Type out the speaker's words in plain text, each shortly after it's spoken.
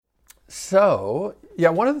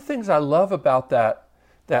One of the things I love about that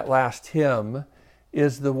last hymn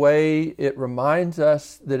is the way it reminds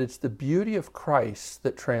us that it's the beauty of Christ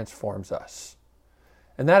that transforms us.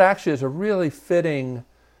 And that actually is a really fitting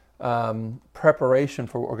preparation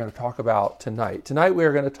for what we're going to talk about tonight. Tonight we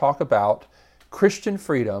are going to talk about Christian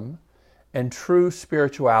freedom and true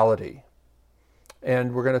spirituality.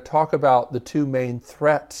 And we're going to talk about the two main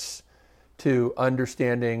threats to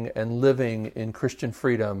understanding and living in Christian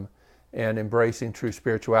freedom and embracing true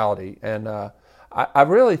spirituality. And I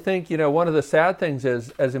really think, one of the sad things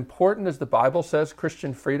is, as important as the Bible says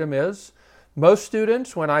Christian freedom is, most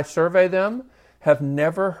students, when I survey them, have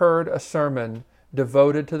never heard a sermon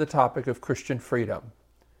devoted to the topic of Christian freedom.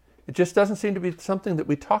 It just doesn't seem to be something that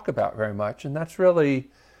we talk about very much, and that's really,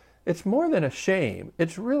 it's more than a shame.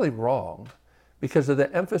 It's really wrong because of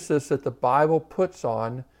the emphasis that the Bible puts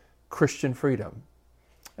on Christian freedom.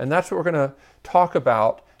 And that's what we're going to talk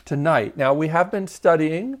about tonight. Now, we have been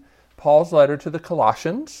studying Paul's letter to the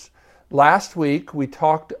Colossians. Last week, we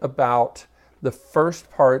talked about the first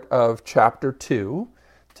part of chapter 2.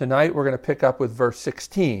 Tonight, we're going to pick up with verse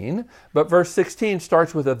 16. But verse 16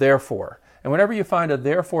 starts with a therefore. And whenever you find a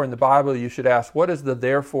therefore in the Bible, you should ask, what is the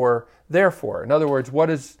therefore? In other words, what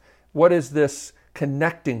is this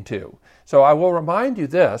connecting to? So I will remind you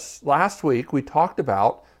this. Last week, we talked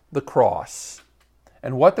about the cross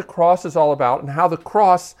and what the cross is all about and how the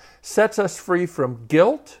cross sets us free from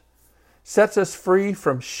guilt, sets us free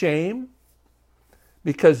from shame,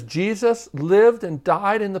 because Jesus lived and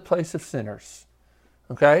died in the place of sinners.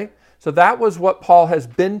 Okay? So that was what Paul has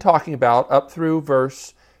been talking about up through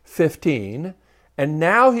verse 15. And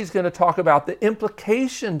now he's going to talk about the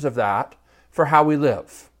implications of that for how we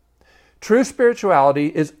live. True spirituality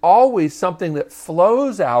is always something that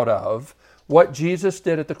flows out of what Jesus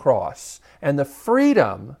did at the cross and the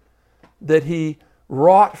freedom that he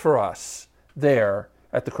wrought for us there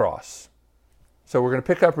at the cross. So we're going to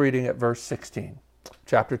pick up reading at verse 16,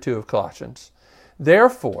 chapter 2 of Colossians.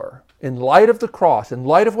 Therefore, in light of the cross, in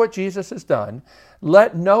light of what Jesus has done,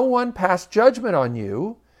 let no one pass judgment on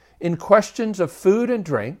you in questions of food and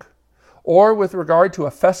drink, or with regard to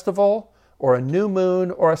a festival, or a new moon,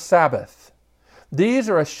 or a Sabbath. These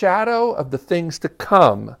are a shadow of the things to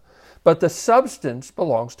come, but the substance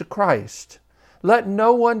belongs to Christ. Let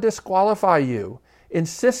no one disqualify you,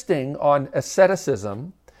 insisting on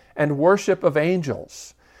asceticism and worship of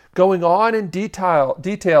angels, going on in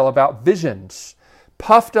detail about visions,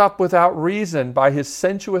 puffed up without reason by his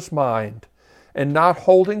sensuous mind, and not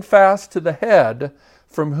holding fast to the head,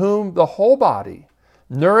 from whom the whole body,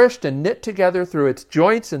 nourished and knit together through its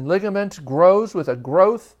joints and ligaments, grows with a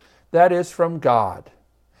growth that is from God.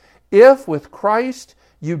 If with Christ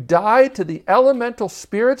you died to the elemental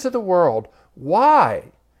spirits of the world,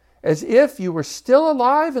 why, as if you were still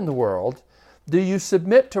alive in the world, do you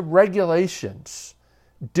submit to regulations?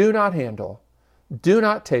 Do not handle, do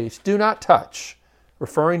not taste, do not touch,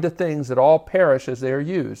 referring to things that all perish as they are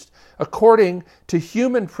used, according to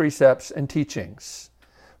human precepts and teachings.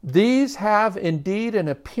 These have indeed an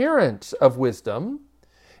appearance of wisdom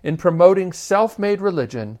in promoting self-made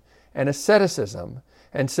religion and asceticism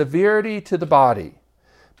and severity to the body,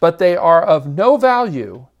 but they are of no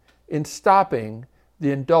value in stopping the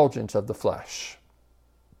indulgence of the flesh.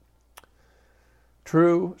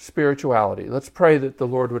 True spirituality. Let's pray that the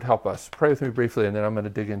Lord would help us. Pray with me briefly, and then I'm going to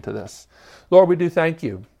dig into this. Lord, we do thank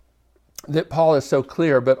you that Paul is so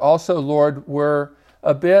clear, but also, Lord, we're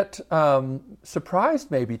a bit surprised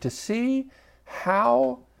maybe to see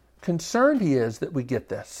how concerned he is that we get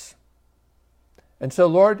this. And so,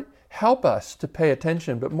 Lord, help us to pay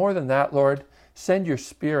attention. But more than that, Lord, send your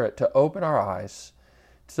Spirit to open our eyes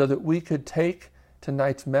so that we could take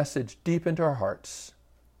tonight's message deep into our hearts.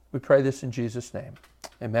 We pray this in Jesus' name.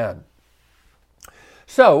 Amen.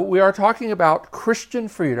 So, we are talking about Christian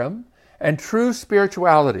freedom and true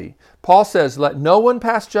spirituality. Paul says, let no one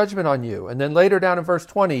pass judgment on you. And then later down in verse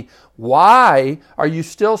 20, why are you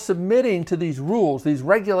still submitting to these rules, these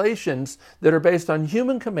regulations that are based on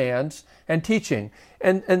human commands and teaching?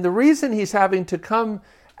 And the reason he's having to come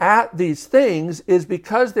at these things is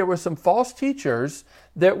because there were some false teachers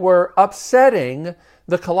that were upsetting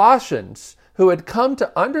the Colossians, who had come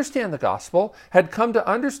to understand the gospel, had come to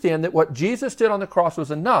understand that what Jesus did on the cross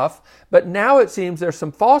was enough, but now it seems there's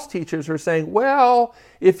some false teachers who are saying, well,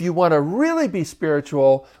 if you want to really be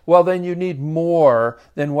spiritual, well, then you need more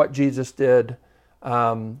than what Jesus did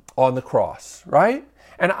on the cross, right?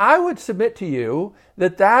 And I would submit to you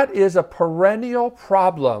that that is a perennial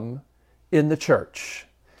problem in the church,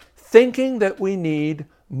 thinking that we need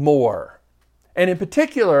more. And in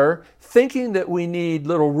particular, thinking that we need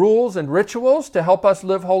little rules and rituals to help us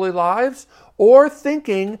live holy lives, or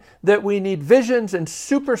thinking that we need visions and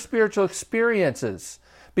super spiritual experiences,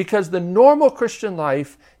 because the normal Christian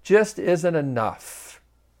life just isn't enough.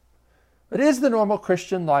 But is the normal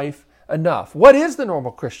Christian life enough? What is the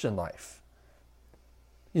normal Christian life?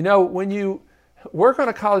 You know, when you work on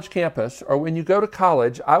a college campus or when you go to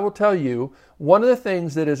college, I will tell you, one of the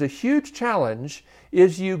things that is a huge challenge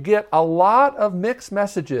is you get a lot of mixed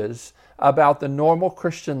messages about the normal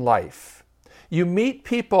Christian life. You meet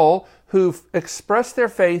people who've expressed their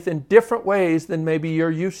faith in different ways than maybe you're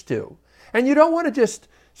used to. And you don't want to just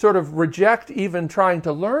sort of reject even trying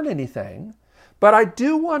to learn anything. But I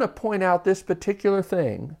do want to point out this particular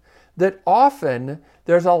thing, that often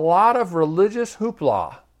there's a lot of religious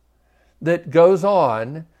hoopla that goes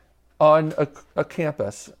on a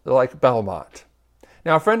campus like Belmont.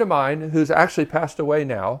 Now, a friend of mine who's actually passed away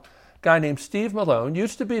now, a guy named Steve Malone,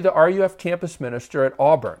 used to be the RUF campus minister at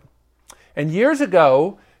Auburn. And years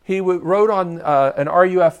ago, he wrote on an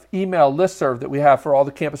RUF email listserv that we have for all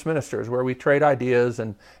the campus ministers, where we trade ideas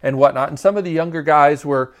and whatnot. And some of the younger guys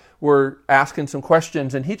were asking some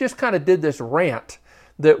questions, and he just kind of did this rant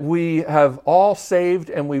that we have all saved,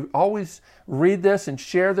 and we always read this and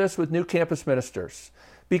share this with new campus ministers.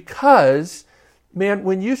 Because, man,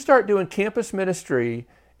 when you start doing campus ministry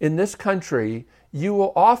in this country, you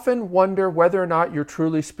will often wonder whether or not you're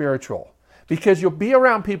truly spiritual. Because you'll be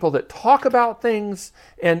around people that talk about things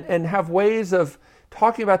and have ways of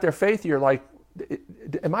talking about their faith. You're like,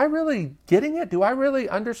 am I really getting it? Do I really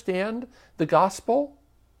understand the gospel?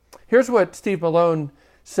 Here's what Steve Malone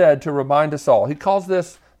said to remind us all. He calls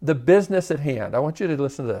this the business at hand. I want you to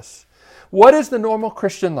listen to this. What is the normal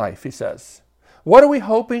Christian life, he says? What are we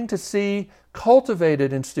hoping to see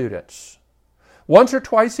cultivated in students? Once or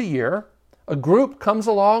twice a year, a group comes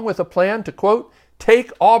along with a plan to, quote,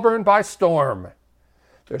 take Auburn by storm.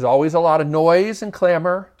 There's always a lot of noise and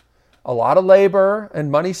clamor, a lot of labor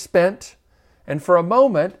and money spent, and for a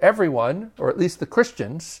moment, everyone, or at least the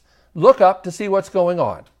Christians, look up to see what's going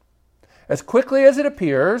on. As quickly as it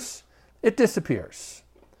appears, it disappears.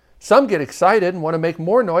 Some get excited and want to make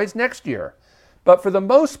more noise next year, but for the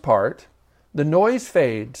most part, the noise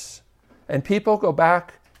fades and people go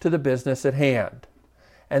back to the business at hand.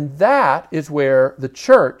 And that is where the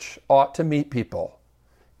church ought to meet people,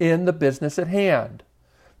 in the business at hand.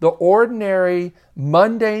 The ordinary,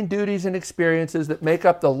 mundane duties and experiences that make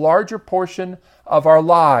up the larger portion of our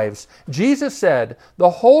lives. Jesus said the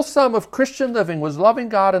whole sum of Christian living was loving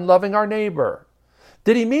God and loving our neighbor.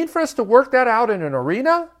 Did he mean for us to work that out in an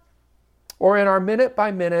arena or in our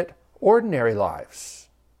minute-by-minute ordinary lives?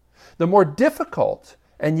 The more difficult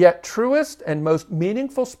and yet truest and most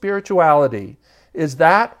meaningful spirituality is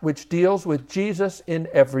that which deals with Jesus in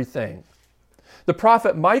everything. The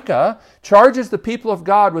prophet Micah charges the people of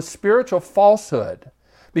God with spiritual falsehood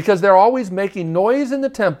because they're always making noise in the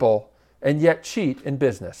temple and yet cheat in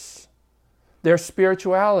business. Their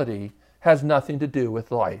spirituality has nothing to do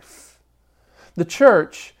with life. The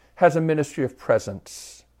church has a ministry of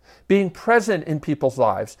presence, being present in people's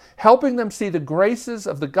lives, helping them see the graces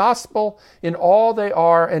of the gospel in all they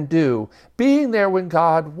are and do, being there when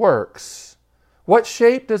God works. What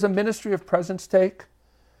shape does a ministry of presence take?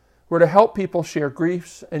 We're to help people share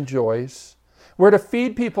griefs and joys. We're to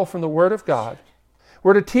feed people from the Word of God.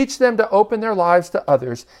 We're to teach them to open their lives to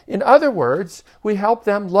others. In other words, we help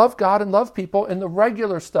them love God and love people in the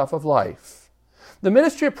regular stuff of life. The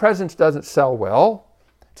ministry of presence doesn't sell well.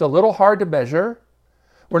 It's a little hard to measure.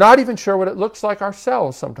 We're not even sure what it looks like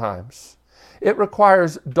ourselves sometimes. It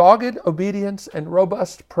requires dogged obedience and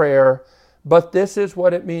robust prayer, but this is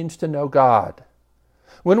what it means to know God.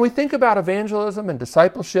 When we think about evangelism and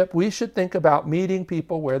discipleship, we should think about meeting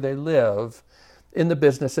people where they live in the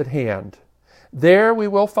business at hand. There we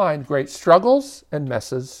will find great struggles and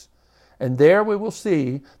messes, and there we will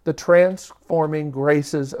see the transforming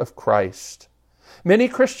graces of Christ. Many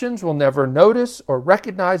Christians will never notice or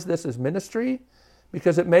recognize this as ministry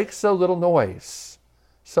because it makes so little noise.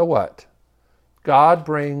 So what? God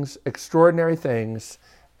brings extraordinary things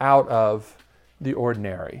out of the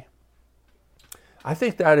ordinary. I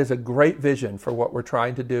think that is a great vision for what we're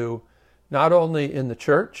trying to do, not only in the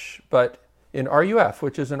church, but in RUF,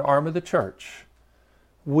 which is an arm of the church.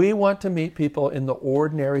 We want to meet people in the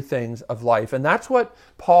ordinary things of life. And that's what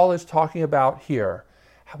Paul is talking about here.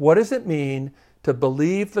 What does it mean to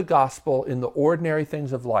believe the gospel in the ordinary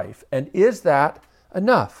things of life? And is that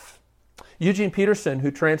enough? Eugene Peterson,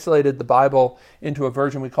 who translated the Bible into a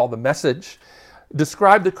version we call the Message,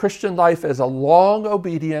 described the Christian life as a long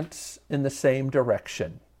obedience in the same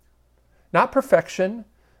direction. Not perfection,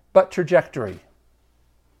 but trajectory.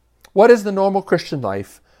 What is the normal Christian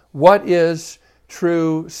life? What is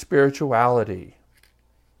true spirituality?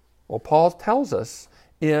 Well, Paul tells us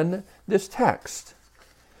in this text.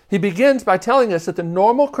 He begins by telling us that the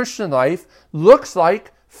normal Christian life looks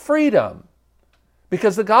like freedom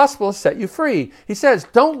because the gospel has set you free. He says,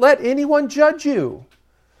 don't let anyone judge you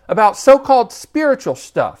about so-called spiritual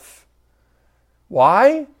stuff.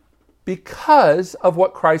 Why? Because of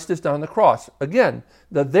what Christ has done on the cross. Again,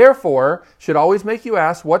 the therefore should always make you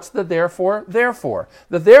ask, what's the therefore? Therefore.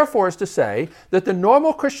 The therefore is to say that the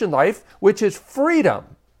normal Christian life, which is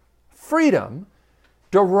freedom,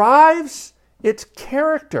 derives its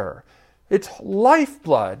character, its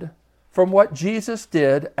lifeblood from what Jesus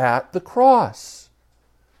did at the cross.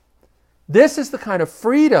 This is the kind of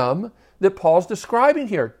freedom that Paul's describing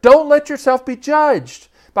here. Don't let yourself be judged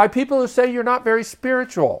by people who say you're not very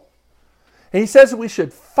spiritual. And he says that we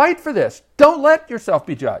should fight for this. Don't let yourself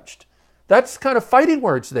be judged. That's kind of fighting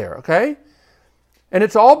words there, okay? And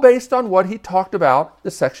it's all based on what he talked about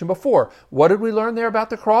the section before. What did we learn there about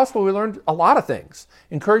the cross? Well, we learned a lot of things.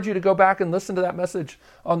 Encourage you to go back and listen to that message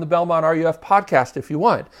on the Belmont RUF podcast if you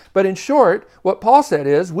want. But in short, what Paul said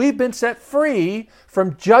is we've been set free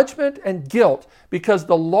from judgment and guilt because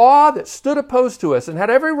the law that stood opposed to us and had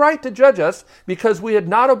every right to judge us because we had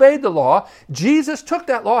not obeyed the law, Jesus took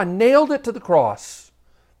that law and nailed it to the cross.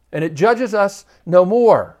 And it judges us no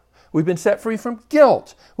more. We've been set free from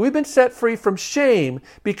guilt. We've been set free from shame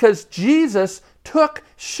because Jesus took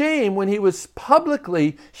shame when he was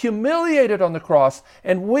publicly humiliated on the cross.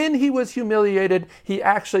 And when he was humiliated, he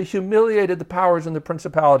actually humiliated the powers and the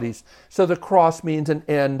principalities. So the cross means an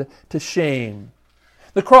end to shame.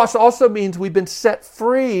 The cross also means we've been set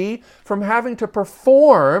free from having to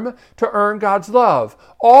perform to earn God's love.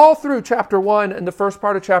 All through chapter 1 and the first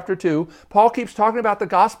part of chapter 2, Paul keeps talking about the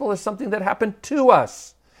gospel as something that happened to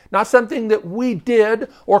us. Not something that we did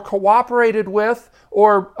or cooperated with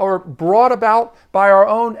or brought about by our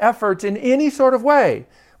own efforts in any sort of way.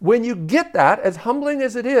 When you get that, as humbling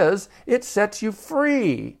as it is, it sets you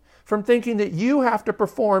free from thinking that you have to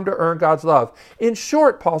perform to earn God's love. In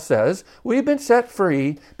short, Paul says, we've been set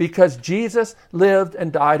free because Jesus lived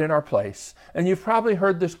and died in our place. And you've probably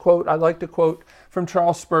heard this quote. I like to quote from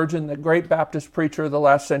Charles Spurgeon, the great Baptist preacher of the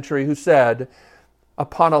last century, who said,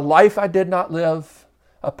 "Upon a life I did not live,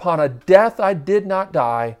 upon a death I did not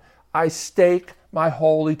die, I stake my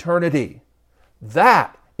whole eternity."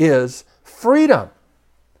 That is freedom.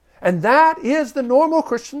 And that is the normal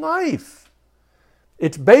Christian life.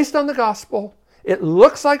 It's based on the gospel. It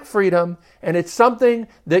looks like freedom, and it's something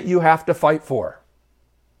that you have to fight for.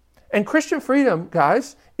 And Christian freedom,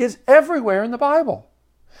 guys, is everywhere in the Bible.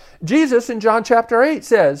 Jesus in John chapter 8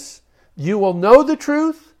 says, "You will know the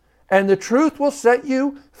truth, and the truth will set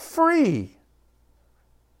you free."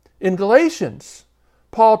 In Galatians,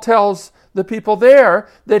 Paul tells the people there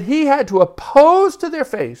that he had to oppose to their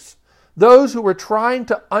face those who were trying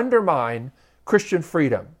to undermine Christian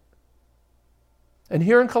freedom. And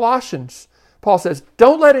here in Colossians, Paul says,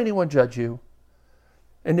 don't let anyone judge you.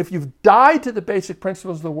 And if you've died to the basic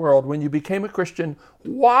principles of the world when you became a Christian,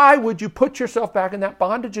 why would you put yourself back in that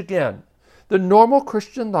bondage again? The normal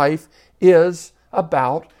Christian life is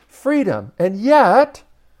about freedom. And yet,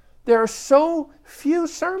 there are so few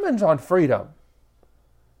sermons on freedom.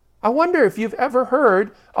 I wonder if you've ever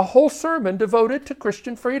heard a whole sermon devoted to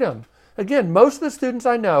Christian freedom. Again, most of the students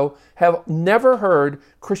I know have never heard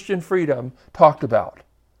Christian freedom talked about.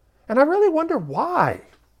 And I really wonder why.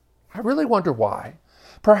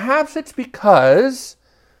 Perhaps it's because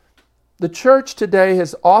the church today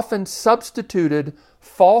has often substituted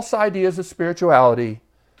false ideas of spirituality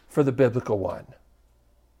for the biblical one.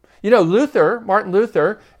 You know, Martin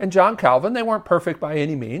Luther and John Calvin, they weren't perfect by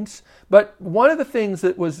any means. But one of the things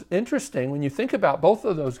that was interesting when you think about both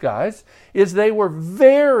of those guys is they were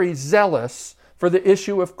very zealous for the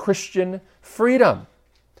issue of Christian freedom.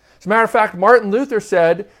 As a matter of fact, Martin Luther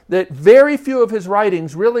said that very few of his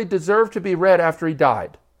writings really deserved to be read after he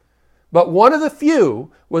died. But one of the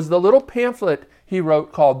few was the little pamphlet he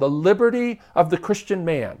wrote called The Liberty of the Christian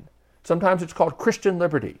Man. Sometimes it's called Christian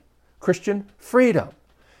Liberty, Christian Freedom.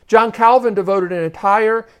 John Calvin devoted an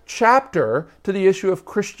entire chapter to the issue of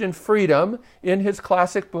Christian freedom in his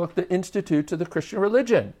classic book, The Institutes of the Christian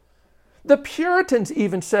Religion. The Puritans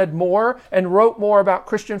even said more and wrote more about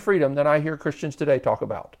Christian freedom than I hear Christians today talk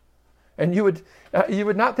about. And you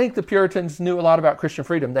would not think the Puritans knew a lot about Christian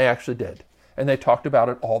freedom. They actually did. And they talked about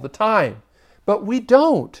it all the time. But we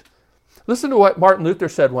don't. Listen to what Martin Luther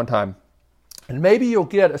said one time. And maybe you'll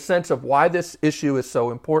get a sense of why this issue is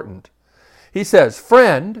so important. He says,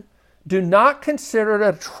 "Friend, do not consider it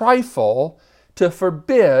a trifle to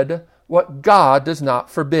forbid what God does not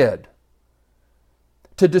forbid.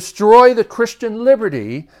 To destroy the Christian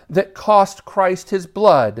liberty that cost Christ his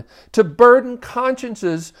blood. To burden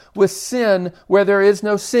consciences with sin where there is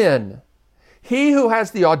no sin. He who has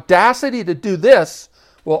the audacity to do this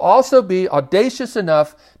will also be audacious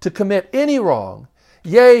enough to commit any wrong.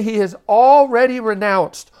 Yea, he has already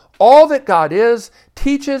renounced all that God is,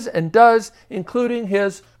 teaches, and does, including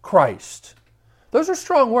his Christ. Those are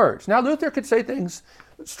strong words. Now, Luther could say things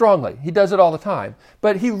strongly. He does it all the time.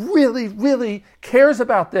 But he really, really cares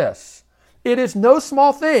about this. It is no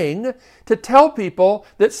small thing to tell people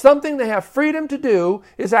that something they have freedom to do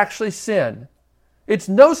is actually sin. It's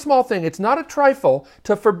no small thing. It's not a trifle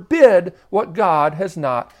to forbid what God has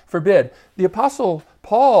not forbid. The Apostle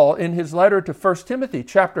Paul, in his letter to 1 Timothy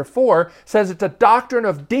chapter 4, says it's a doctrine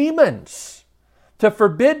of demons to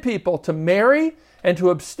forbid people to marry and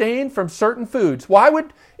to abstain from certain foods. Why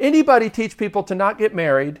would anybody teach people to not get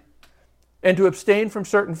married and to abstain from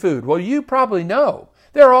certain food? Well, you probably know.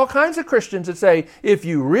 There are all kinds of Christians that say, if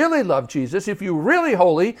you really love Jesus, if you're really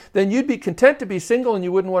holy, then you'd be content to be single and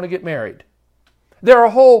you wouldn't want to get married. There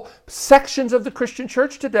are whole sections of the Christian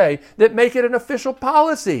church today that make it an official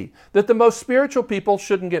policy that the most spiritual people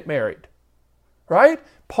shouldn't get married. Right?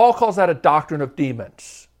 Paul calls that a doctrine of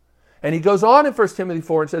demons. And he goes on in 1 Timothy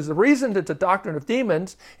 4 and says the reason it's a doctrine of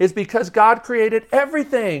demons is because God created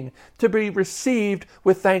everything to be received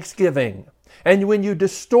with thanksgiving. And when you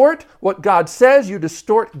distort what God says, you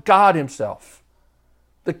distort God himself.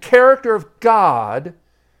 The character of God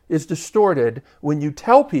is distorted when you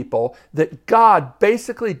tell people that God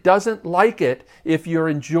basically doesn't like it if you're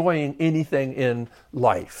enjoying anything in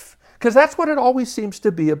life. Because that's what it always seems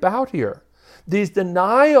to be about here. These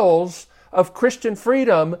denials of Christian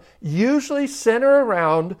freedom usually center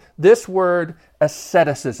around this word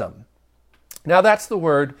asceticism. Now that's the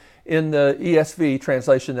word in the ESV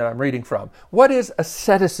translation that I'm reading from. What is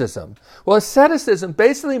asceticism? Well, asceticism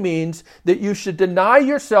basically means that you should deny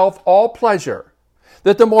yourself all pleasure.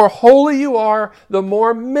 That the more holy you are, the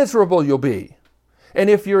more miserable you'll be. And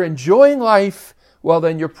if you're enjoying life, well,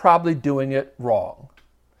 then you're probably doing it wrong.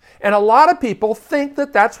 And a lot of people think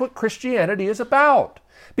that that's what Christianity is about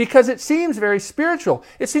because it seems very spiritual.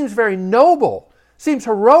 It seems very noble. It seems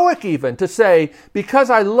heroic even to say, because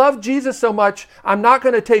I love Jesus so much, I'm not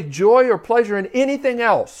going to take joy or pleasure in anything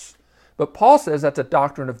else. But Paul says that's a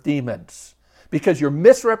doctrine of demons. Because you're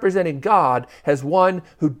misrepresenting God as one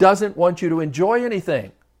who doesn't want you to enjoy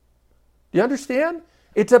anything. Do you understand?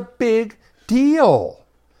 It's a big deal.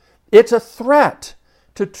 It's a threat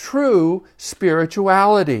to true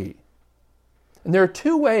spirituality. And there are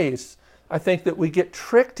two ways, I think, that we get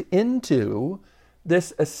tricked into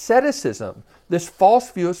this asceticism, this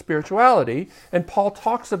false view of spirituality, and Paul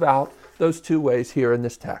talks about those two ways here in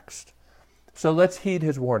this text. So let's heed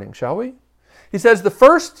his warning, shall we? He says the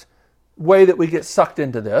first way that we get sucked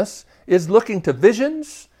into this is looking to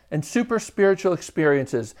visions and super spiritual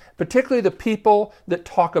experiences, particularly the people that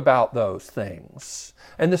talk about those things.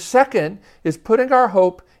 And the second is putting our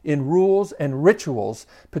hope in rules and rituals,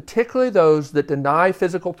 particularly those that deny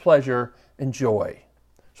physical pleasure and joy.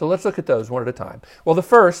 So let's look at those one at a time. Well, the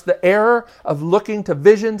first, the error of looking to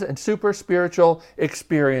visions and super spiritual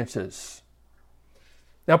experiences.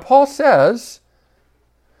 Now, Paul says,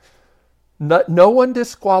 no one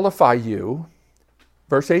disqualify you,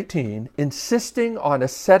 verse 18, insisting on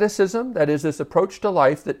asceticism, that is this approach to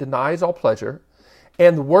life that denies all pleasure,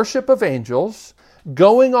 and the worship of angels,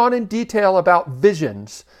 going on in detail about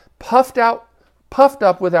visions, puffed up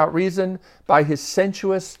without reason by his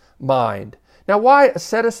sensuous mind. Now, why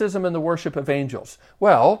asceticism and the worship of angels?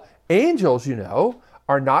 Well, angels, you know,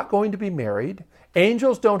 are not going to be married.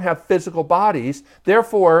 Angels don't have physical bodies.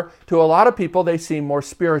 Therefore, to a lot of people, they seem more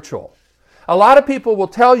spiritual. A lot of people will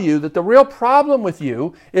tell you that the real problem with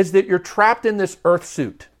you is that you're trapped in this earth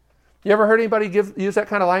suit. You ever heard anybody use that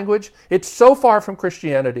kind of language? It's so far from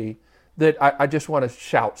Christianity that I just want to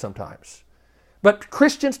shout sometimes. But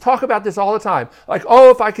Christians talk about this all the time. Like, oh,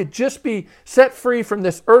 if I could just be set free from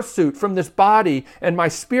this earth suit, from this body, and my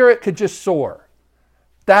spirit could just soar.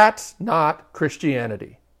 That's not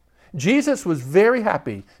Christianity. Jesus was very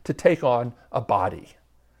happy to take on a body.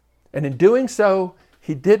 And in doing so,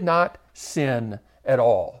 he did not sin at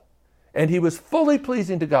all. And he was fully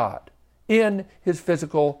pleasing to God in his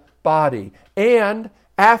physical body. And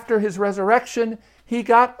after his resurrection, he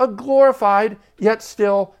got a glorified, yet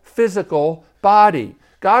still physical body.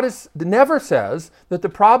 God never says that the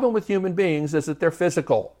problem with human beings is that they're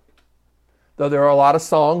physical. Though there are a lot of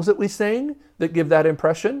songs that we sing that give that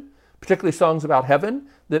impression. particularly songs about heaven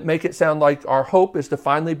that make it sound like our hope is to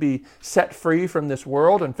finally be set free from this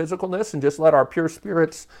world and physicalness and just let our pure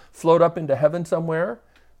spirits float up into heaven somewhere.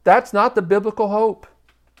 That's not the biblical hope,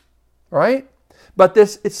 right? But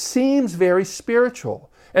it seems very spiritual.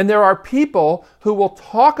 And there are people who will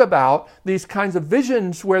talk about these kinds of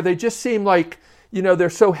visions where they just seem like, they're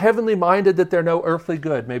so heavenly minded that they're no earthly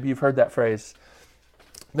good. Maybe you've heard that phrase.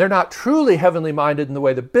 They're not truly heavenly minded in the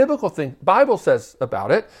way the Bible says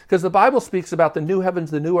about it, because the Bible speaks about the new heavens,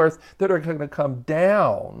 the new earth that are going to come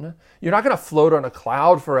down. You're not going to float on a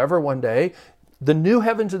cloud forever one day. The new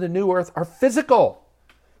heavens and the new earth are physical.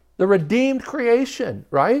 The redeemed creation,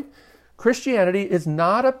 right? Christianity is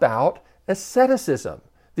not about asceticism.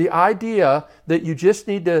 The idea that you just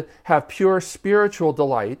need to have pure spiritual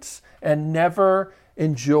delights and never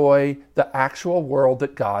enjoy the actual world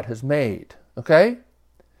that God has made. Okay?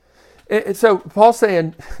 So Paul's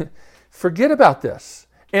saying, forget about this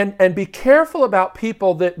and be careful about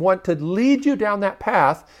people that want to lead you down that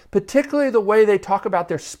path, particularly the way they talk about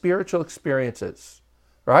their spiritual experiences,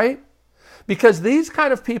 right? Because these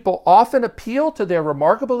kind of people often appeal to their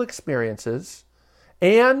remarkable experiences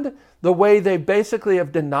and the way they basically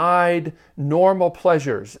have denied normal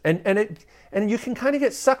pleasures. And you can kind of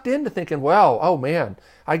get sucked into thinking, well, oh man,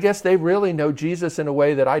 I guess they really know Jesus in a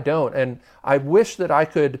way that I don't. And I wish that I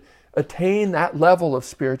could attain that level of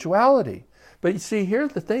spirituality. But you see, here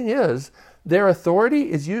the thing is, their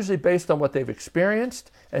authority is usually based on what they've experienced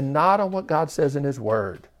and not on what God says in His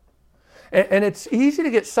Word. And it's easy to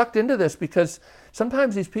get sucked into this because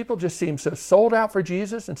sometimes these people just seem so sold out for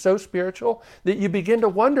Jesus and so spiritual that you begin to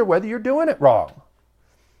wonder whether you're doing it wrong.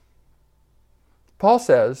 Paul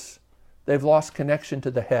says they've lost connection to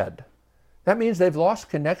the head. That means they've lost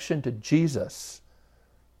connection to Jesus.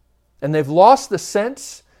 And they've lost the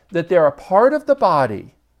sense that they're a part of the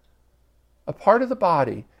body,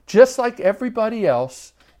 just like everybody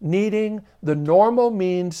else, needing the normal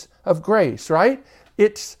means of grace, right?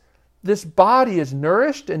 This body is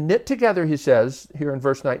nourished and knit together, he says here in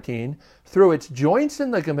verse 19, through its joints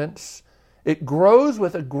and ligaments. It grows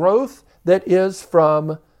with a growth that is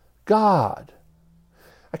from God.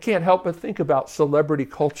 I can't help but think about celebrity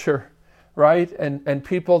culture, right? And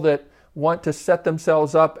people that want to set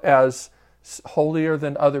themselves up as holier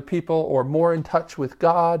than other people or more in touch with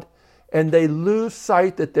God, and they lose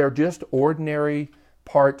sight that they're just ordinary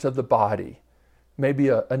parts of the body, maybe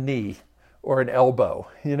a knee or an elbow,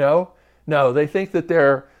 No, they think that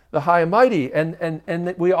they're the high and mighty, and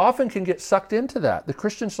that we often can get sucked into that. The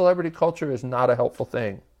Christian celebrity culture is not a helpful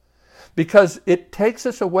thing because it takes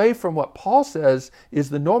us away from what Paul says is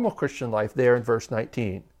the normal Christian life there in verse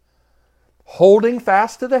 19. Holding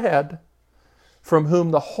fast to the head, from whom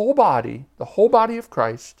the whole body of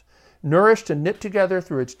Christ, nourished and knit together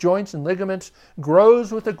through its joints and ligaments,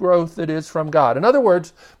 grows with a growth that is from God. In other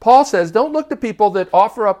words, Paul says, don't look to people that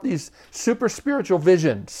offer up these super spiritual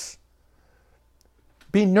visions.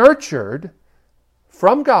 Be nurtured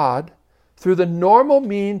from God through the normal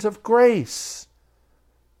means of grace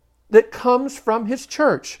that comes from His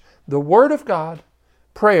church, the Word of God,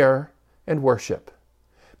 prayer, and worship.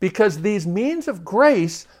 Because these means of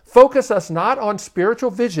grace focus us not on spiritual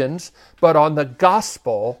visions, but on the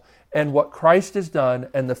gospel and what Christ has done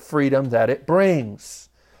and the freedom that it brings.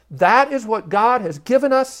 That is what God has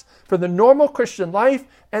given us for the normal Christian life,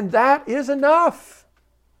 and that is enough.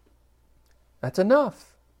 That's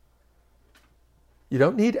enough. You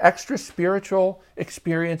don't need extra spiritual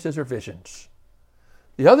experiences or visions.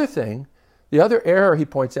 The other error he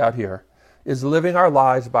points out here is living our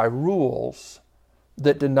lives by rules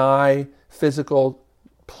that deny physical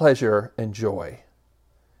pleasure and joy.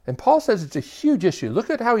 And Paul says it's a huge issue. Look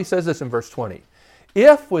at how he says this in verse 20.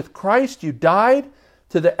 If with Christ you died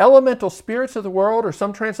to the elemental spirits of the world, or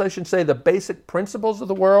some translations say the basic principles of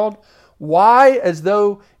the world, why, as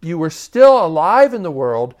though you were still alive in the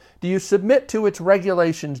world, do you submit to its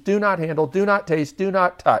regulations? Do not handle, do not taste, do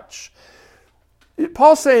not touch.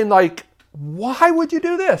 Paul's saying, why would you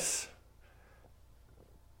do this?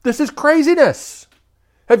 This is craziness.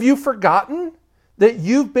 Have you forgotten that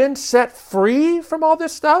you've been set free from all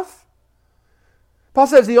this stuff? Paul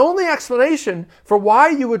says the only explanation for why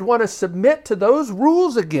you would want to submit to those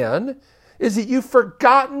rules again is that you've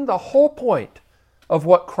forgotten the whole point of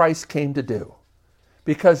what Christ came to do.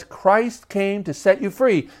 Because Christ came to set you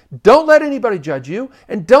free. Don't let anybody judge you,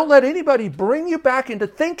 and don't let anybody bring you back into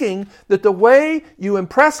thinking that the way you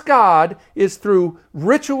impress God is through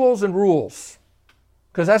rituals and rules.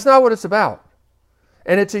 Because that's not what it's about.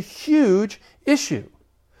 And it's a huge issue.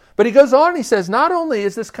 But he goes on and he says, not only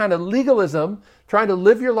is this kind of legalism, trying to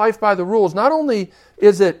live your life by the rules, not only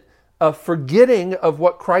is it a forgetting of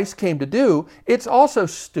what Christ came to do, it's also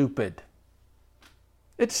stupid.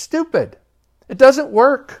 It's stupid. It doesn't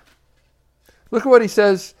work. Look at what he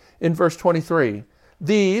says in verse 23.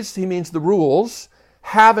 These, he means the rules,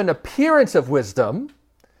 have an appearance of wisdom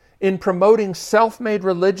in promoting self-made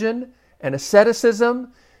religion and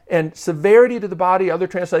asceticism and severity to the body. Other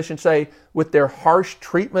translations say with their harsh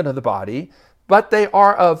treatment of the body, but they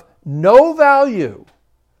are of no value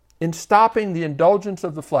in stopping the indulgence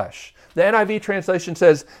of the flesh. The NIV translation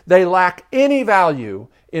says they lack any value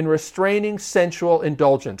in restraining sensual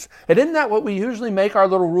indulgence. And isn't that what we usually make our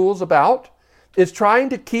little rules about? Is trying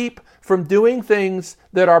to keep from doing things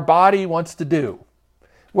that our body wants to do.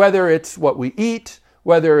 Whether it's what we eat,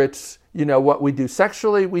 whether it's, what we do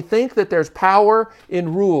sexually, we think that there's power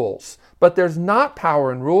in rules. But there's not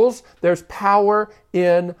power in rules. There's power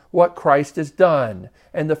in what Christ has done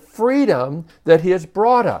and the freedom that he has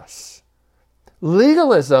brought us.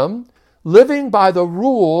 Legalism, living by the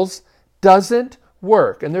rules, doesn't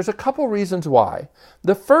work. And there's a couple reasons why.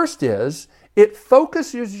 The first is it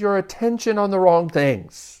focuses your attention on the wrong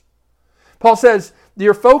things. Paul says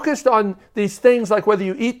you're focused on these things like whether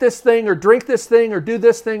you eat this thing or drink this thing or do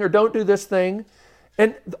this thing or don't do this thing.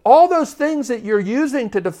 And all those things that you're using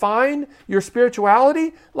to define your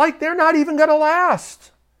spirituality, like they're not even going to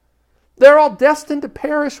last. They're all destined to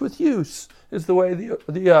perish with use, is the way the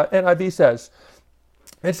NIV says.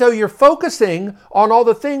 And so you're focusing on all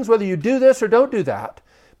the things, whether you do this or don't do that.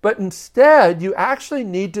 But instead, you actually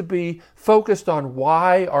need to be focused on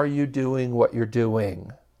why are you doing what you're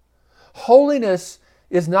doing. Holiness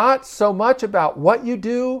is not so much about what you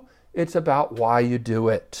do, it's about why you do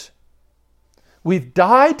it. We've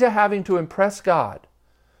died to having to impress God.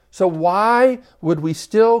 So why would we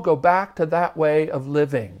still go back to that way of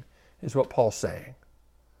living, is what Paul's saying.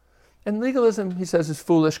 And legalism, he says, is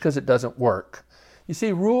foolish because it doesn't work. You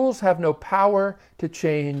see, rules have no power to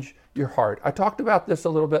change your heart. I talked about this a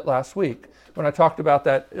little bit last week when I talked about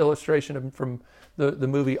that illustration from the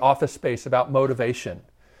movie Office Space about motivation.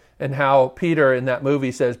 And how Peter in that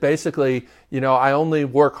movie says, basically, I only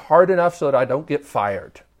work hard enough so that I don't get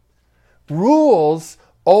fired. Rules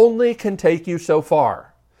only can take you so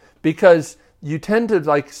far because you tend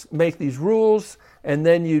to make these rules and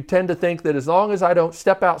then you tend to think that as long as I don't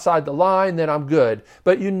step outside the line, then I'm good.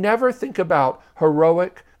 But you never think about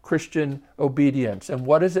heroic Christian obedience and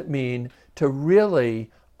what does it mean to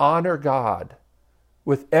really honor God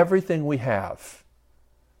with everything we have.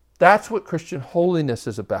 That's what Christian holiness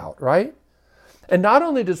is about, right? And not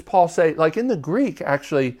only does Paul say, like in the Greek,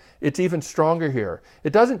 actually, it's even stronger here.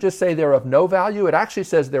 It doesn't just say they're of no value. It actually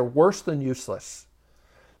says they're worse than useless.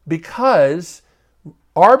 Because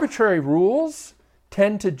arbitrary rules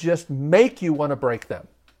tend to just make you want to break them.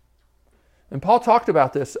 And Paul talked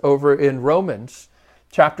about this over in Romans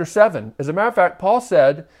chapter 7. As a matter of fact, Paul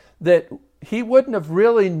said that he wouldn't have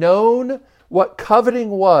really known what coveting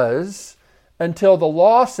was until the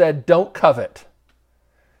law said, don't covet.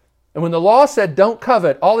 And when the law said, don't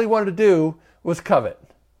covet, all he wanted to do was covet.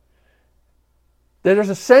 There's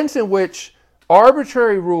a sense in which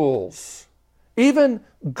arbitrary rules, even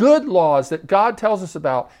good laws that God tells us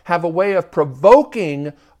about, have a way of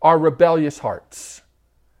provoking our rebellious hearts.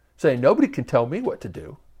 Saying, nobody can tell me what to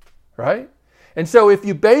do, right? And so if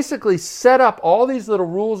you basically set up all these little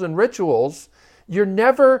rules and rituals, you're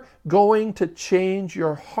never going to change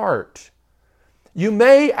your heart. You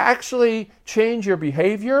may actually change your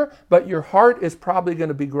behavior, but your heart is probably going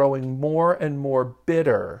to be growing more and more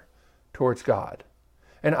bitter towards God.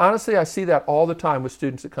 And honestly, I see that all the time with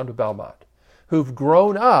students that come to Belmont who've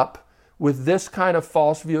grown up with this kind of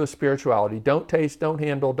false view of spirituality. Don't taste, don't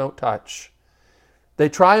handle, don't touch. They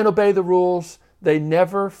try and obey the rules. They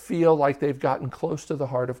never feel like they've gotten close to the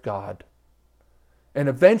heart of God. And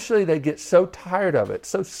eventually they get so tired of it,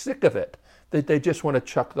 so sick of it, that they just want to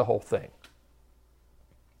chuck the whole thing.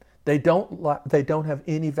 They don't have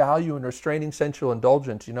any value in restraining sensual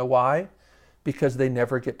indulgence. You know why? Because they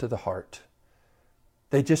never get to the heart.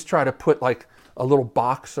 They just try to put like a little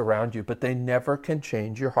box around you, but they never can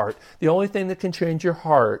change your heart. The only thing that can change your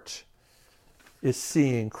heart is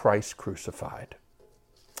seeing Christ crucified.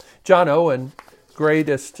 John Owen,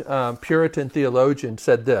 greatest Puritan theologian,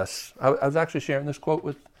 said this. I was actually sharing this quote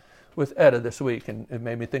with Etta this week, and it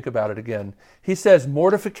made me think about it again. He says,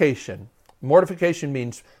 mortification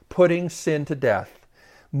means putting sin to death.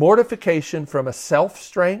 Mortification from a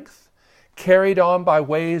self-strength carried on by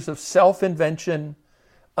ways of self-invention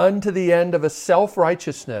unto the end of a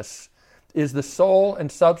self-righteousness is the soul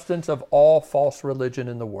and substance of all false religion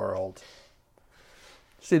in the world.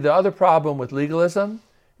 See, the other problem with legalism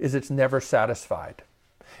is it's never satisfied.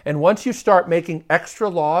 And once you start making extra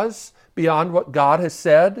laws beyond what God has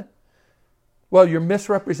said, well, you're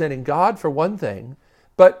misrepresenting God for one thing.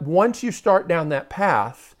 But once you start down that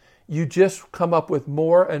path, you just come up with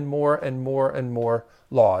more and more and more and more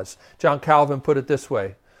laws. John Calvin put it this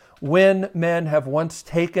way: when men have once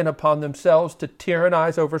taken upon themselves to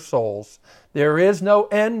tyrannize over souls, there is no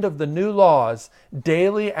end of the new laws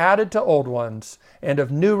daily added to old ones, and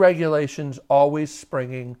of new regulations always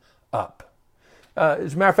springing up.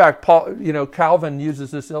 As a matter of fact, Calvin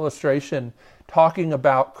uses this illustration talking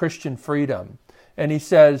about Christian freedom. And he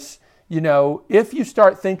says, if you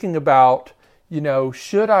start thinking about,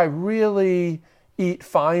 should I really eat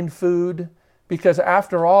fine food? Because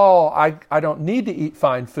after all, I don't need to eat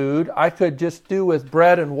fine food. I could just do with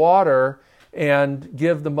bread and water and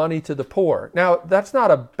give the money to the poor. Now, that's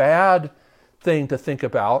not a bad thing to think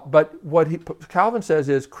about, but what Calvin says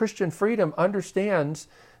is Christian freedom understands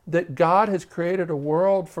that God has created a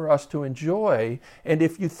world for us to enjoy, and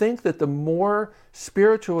if you think that the more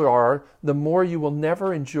spiritual you are, the more you will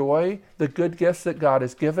never enjoy the good gifts that God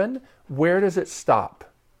has given, where does it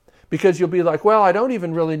stop? Because you'll be like, well, I don't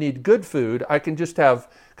even really need good food. I can just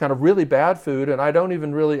have kind of really bad food, and I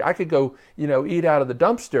could go, eat out of the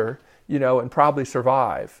dumpster, and probably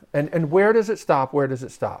survive. And where does it stop? Where does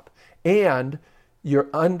it stop? And you're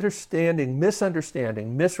misunderstanding,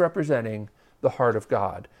 misrepresenting the heart of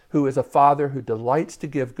God, who is a father who delights to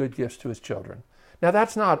give good gifts to his children. Now,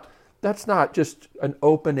 that's not just an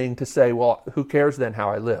opening to say, well, who cares then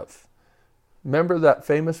how I live? Remember that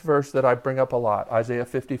famous verse that I bring up a lot, Isaiah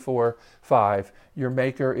 54:5, your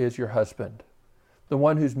maker is your husband. The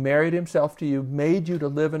one who's married himself to you made you to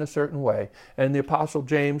live in a certain way. And the Apostle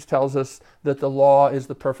James tells us that the law is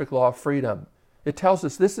the perfect law of freedom. It tells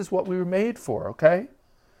us this is what we were made for, okay?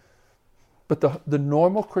 But the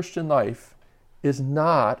normal Christian life is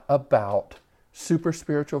not about super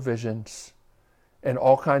spiritual visions and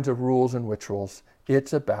all kinds of rules and rituals.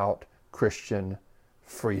 It's about Christian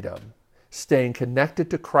freedom. Staying connected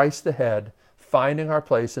to Christ the head, finding our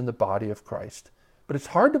place in the body of Christ. But it's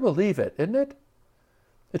hard to believe it, isn't it?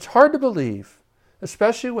 It's hard to believe,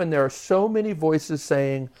 especially when there are so many voices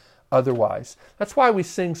saying otherwise. That's why we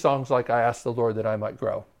sing songs like I Asked the Lord That I Might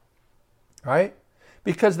Grow, right?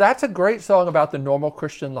 Because that's a great song about the normal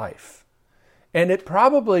Christian life. And it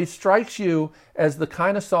probably strikes you as the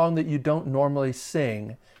kind of song that you don't normally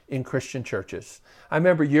sing in Christian churches. I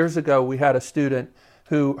remember years ago we had a student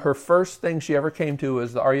who her first thing she ever came to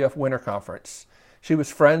was the RUF Winter Conference. She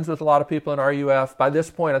was friends with a lot of people in RUF. By this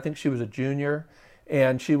point, I think she was a junior,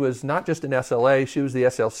 and she was not just an SLA, she was the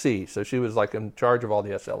SLC, so she was like in charge of all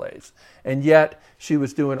the SLAs. And yet she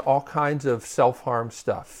was doing all kinds of self-harm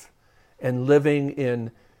stuff and living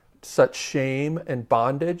in such shame and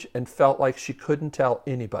bondage and felt like she couldn't tell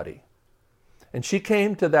anybody. And she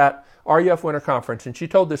came to that RUF Winter Conference and she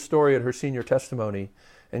told this story at her senior testimony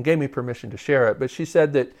and gave me permission to share it. But she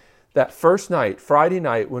said that first night, Friday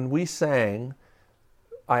night, when we sang,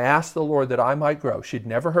 I Asked the Lord That I Might Grow, she'd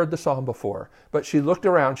never heard the song before, but she looked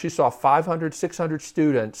around, she saw 500, 600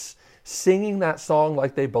 students singing that song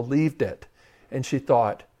like they believed it. And she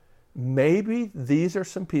thought, maybe these are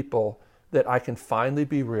some people that I can finally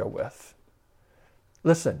be real with.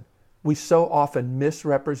 Listen, we so often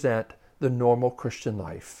misrepresent the normal Christian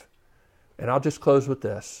life. And I'll just close with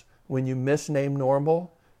this. When you misname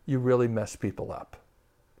normal, you really mess people up.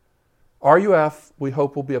 RUF, we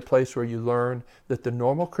hope, will be a place where you learn that the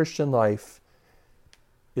normal Christian life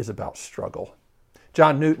is about struggle.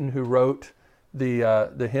 John Newton, who wrote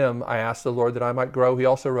the hymn, I Asked the Lord That I Might Grow, he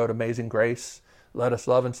also wrote Amazing Grace, Let Us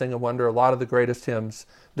Love and Sing and Wonder, a lot of the greatest hymns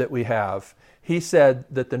that we have. He said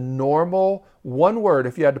that the normal one word,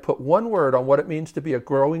 if you had to put one word on what it means to be a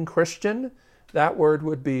growing Christian, that word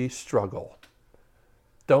would be struggle.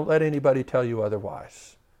 Don't let anybody tell you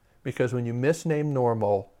otherwise. Because when you misname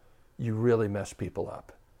normal, you really mess people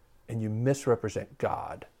up. And you misrepresent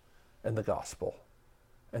God and the gospel.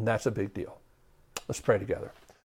 And that's a big deal. Let's pray together.